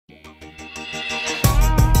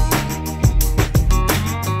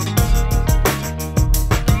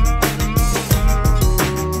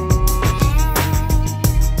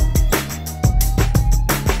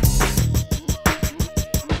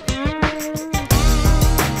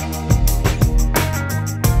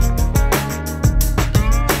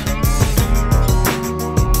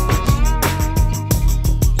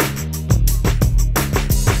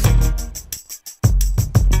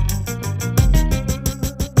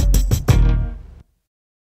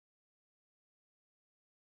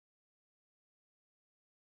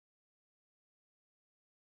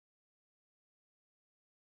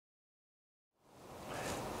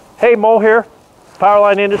Hey, Mo here,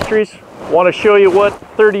 Powerline Industries. Want to show you what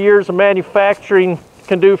 30 years of manufacturing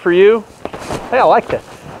can do for you. Hey, I like that.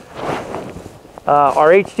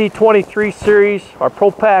 Our HD23 series, our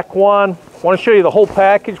Pro Pack 1. Want to show you the whole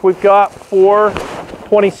package we've got for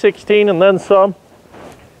 2016 and then some.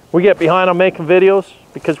 We get behind on making videos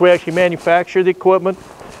because we actually manufacture the equipment.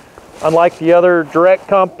 Unlike the other direct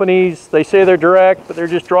companies, they say they're direct, but they're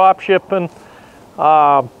just drop shipping.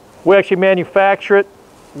 We actually manufacture it.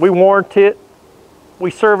 We warranty it, we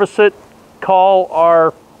service it, call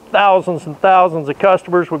our thousands and thousands of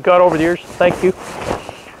customers we've got over the years. Thank you.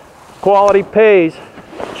 Quality pays,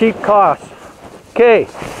 cheap costs. Okay,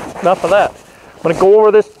 enough of that. I'm going to go over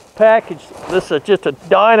this package. This is just a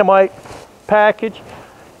dynamite package.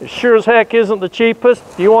 It sure as heck isn't the cheapest.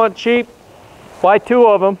 If you want cheap, buy 2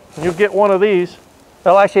 of them and you'll get one of these.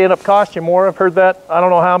 They'll actually end up costing you more. I've heard that I don't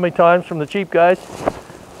know how many times from the cheap guys.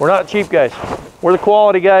 We're not cheap guys. We're the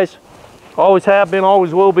quality guys. Always have been,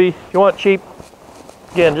 always will be. If you want cheap,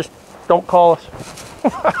 again, just don't call us.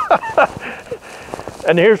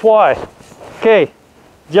 And here's why. Okay,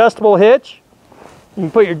 adjustable hitch. You can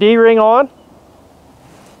put your D-ring on.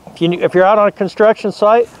 If you're out on a construction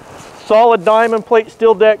site, solid diamond plate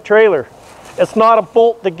steel deck trailer. It's not a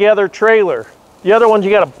bolt together trailer. The other ones you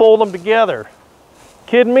got to bolt them together.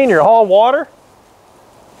 Kidding me? And you're hauling water?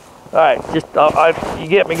 All right, just you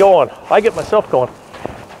get me going. I get myself going.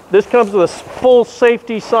 This comes with a full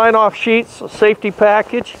safety sign-off sheets, a safety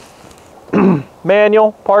package,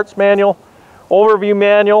 manual, parts manual, overview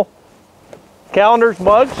manual, calendars,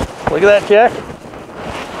 mugs. Look at that, Jack.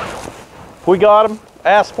 If we got them,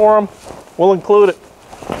 ask for them, we'll include it.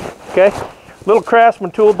 Okay, little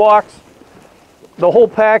Craftsman toolbox. The whole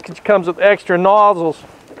package comes with extra nozzles,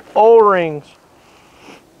 O-rings,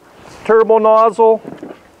 turbo nozzle,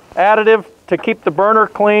 additive to keep the burner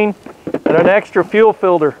clean, and an extra fuel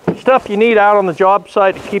filter. Stuff you need out on the job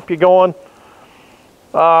site to keep you going.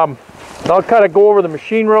 I'll kind of go over the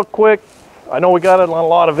machine real quick. I know we got it on a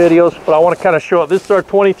lot of videos, but I want to kind of show it. This is our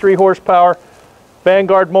 23 horsepower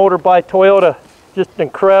Vanguard motor by Toyota. Just an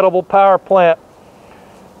incredible power plant.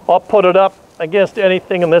 I'll put it up against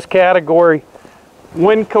anything in this category.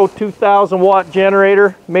 Winco 2000 watt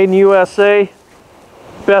generator, made in USA.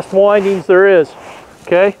 Best windings there is.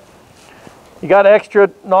 Okay, you got extra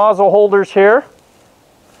nozzle holders here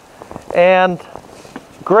and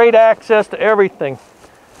great access to everything.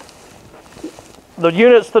 The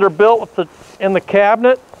units that are built with in the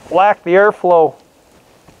cabinet lack the airflow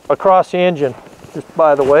across the engine, just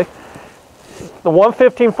by the way. The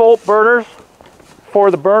 115 volt burners for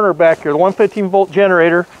the burner back here, the 115 volt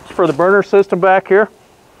generator is for the burner system back here.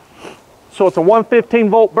 So it's a 115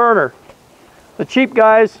 volt burner. The cheap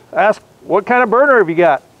guys ask, what kind of burner have you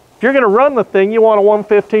got? If you're going to run the thing, you want a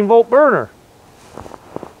 115 volt burner.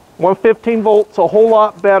 115 volts a whole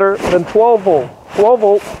lot better than 12 volt. 12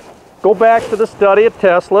 volt, go back to the study of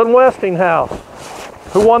Tesla and Westinghouse.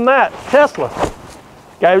 Who won that? Tesla.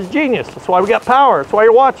 Guy was genius. That's why we got power. That's why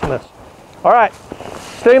you're watching this. All right,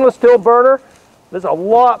 stainless steel burner. This is a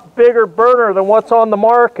lot bigger burner than what's on the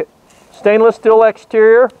market. Stainless steel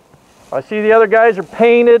exterior. I see the other guys are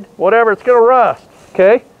painted, whatever, it's going to rust.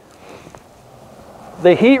 Okay.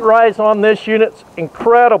 The heat rise on this unit's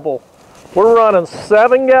incredible. We're running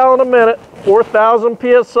 7 gallons a minute, 4,000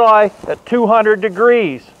 PSI at 200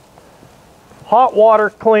 degrees. Hot water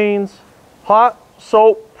cleans, hot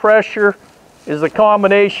soap pressure is the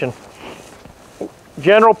combination.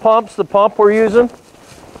 General pumps, the pump we're using,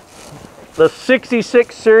 the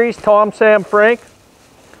 66 series Tom Sam Frank.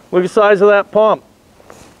 Look at the size of that pump.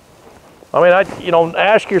 I mean, you know,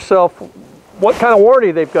 ask yourself, what kind of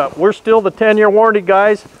warranty they've got. We're still the 10-year warranty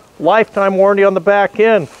guys, lifetime warranty on the back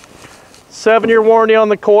end, 7-year warranty on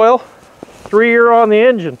the coil, 3-year on the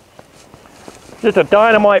engine. Just a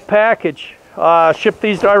dynamite package. Ship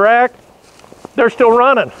these direct. They're still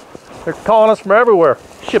running. They're calling us from everywhere.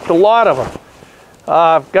 Shipped a lot of them.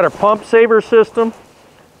 Got our pump saver system.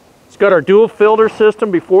 It's got our dual filter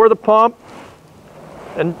system before the pump,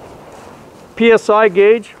 and PSI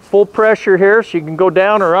gauge, full pressure here, so you can go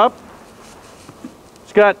down or up.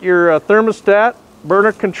 It's got your thermostat,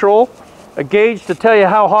 burner control, a gauge to tell you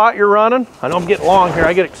how hot you're running. I know I'm getting long here,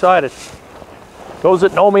 I get excited. Those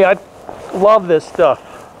that know me, I love this stuff.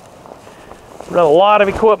 I've run a lot of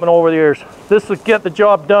equipment over the years. This will get the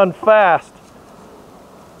job done fast,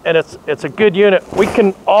 and it's a good unit. We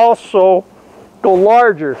can also go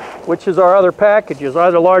larger, which is our other packages,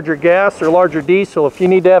 either larger gas or larger diesel. If you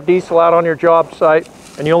need to have diesel out on your job site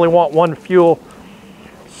and you only want one fuel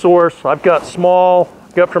source, I've got small,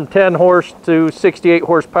 got from 10 horse to 68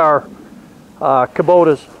 horsepower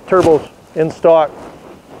Kubotas, turbos in stock.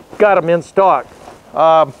 got them in stock.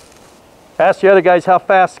 Ask the other guys how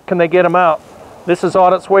fast can they get them out. This is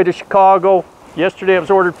on its way to Chicago. Yesterday it was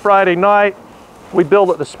ordered Friday night. We built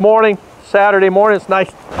it this morning, Saturday morning. It's a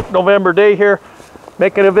nice November day here.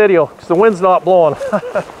 Making a video because the wind's not blowing.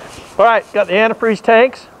 All right, got the antifreeze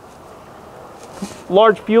tanks,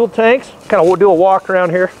 large fuel tanks. Kind of do a walk around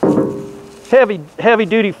here. Heavy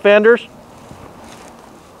duty fenders.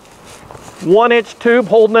 1-inch tube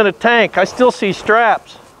holding in a tank. I still see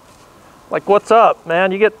straps. Like, what's up,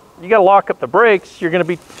 man? You got to lock up the brakes. You're going to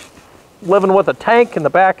be living with a tank in the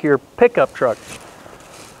back of your pickup truck.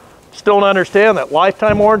 Still don't understand that.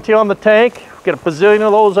 Lifetime warranty on the tank. Get a bazillion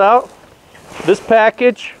of those out. This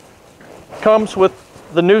package comes with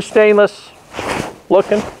the new stainless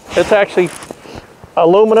looking. It's actually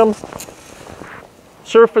aluminum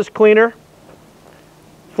surface cleaner,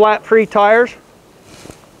 flat free tires.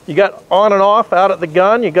 You got on and off out at the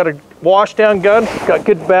gun. You got a wash down gun, got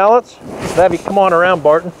good balance. Have you come on around,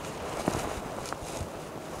 Barton.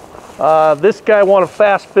 This guy wanted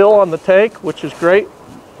fast fill on the tank, which is great.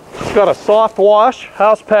 It's got a soft wash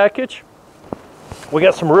house package. We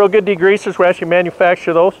got some real good degreasers. We actually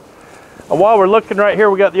manufacture those. And while we're looking right here,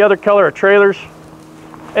 we got the other color of trailers.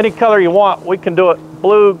 Any color you want, we can do it.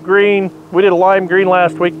 Blue, green. We did a lime green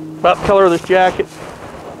last week, about the color of this jacket.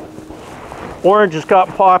 Orange has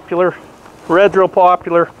gotten popular. Red's real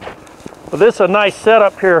popular. But this is a nice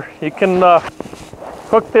setup here. You can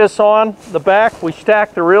hook this on the back. We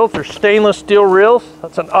stack the reels. They're stainless steel reels.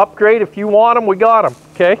 That's an upgrade. If you want them, we got them.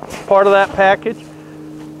 Okay, part of that package.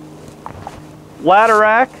 Ladder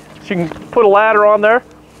rack. So you can put a ladder on there.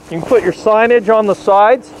 You can put your signage on the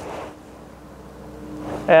sides.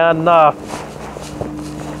 And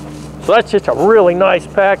so that's just a really nice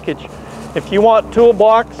package. If you want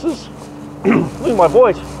toolboxes, lose my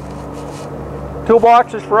voice.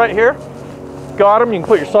 Toolboxes for right here. Got them. You can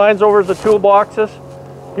put your signs over as the toolboxes.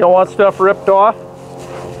 You don't want stuff ripped off.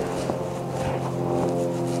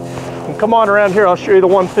 And come on around here. I'll show you the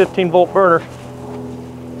 115-volt burner.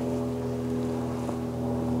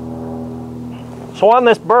 So on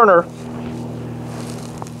this burner,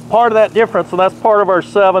 part of that difference, and that's part of our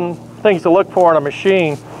 7 things to look for on a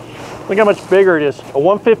machine. Look how much bigger it is. A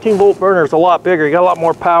 115-volt burner is a lot bigger. You got a lot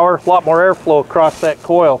more power, a lot more airflow across that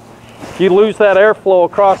coil. If you lose that airflow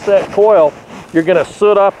across that coil, you're going to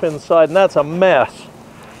soot up inside, and that's a mess.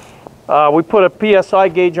 We put a PSI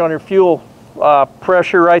gauge on your fuel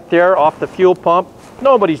pressure right there off the fuel pump.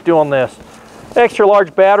 Nobody's doing this. Extra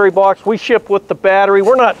large battery box. We ship with the battery.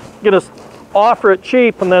 We're not going to offer it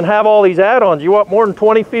cheap and then have all these add-ons. You want more than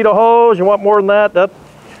 20 feet of hose? You want more than that?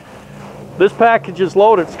 This package is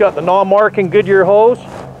loaded. It's got the non-marking Goodyear hose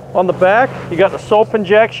on the back. You got the soap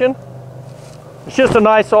injection. It's just a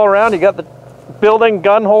nice all-around. You got the built-in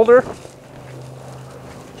gun holder.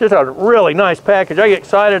 Just a really nice package. I get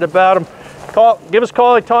excited about them. Give us a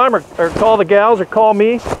call anytime, or call the gals, or call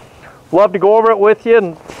me. Love to go over it with you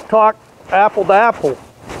and talk apple to apple.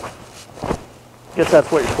 Guess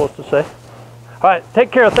that's what you're supposed to say. All right, take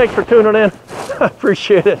care. Thanks for tuning in. I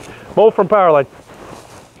appreciate it. Mo from Powerline.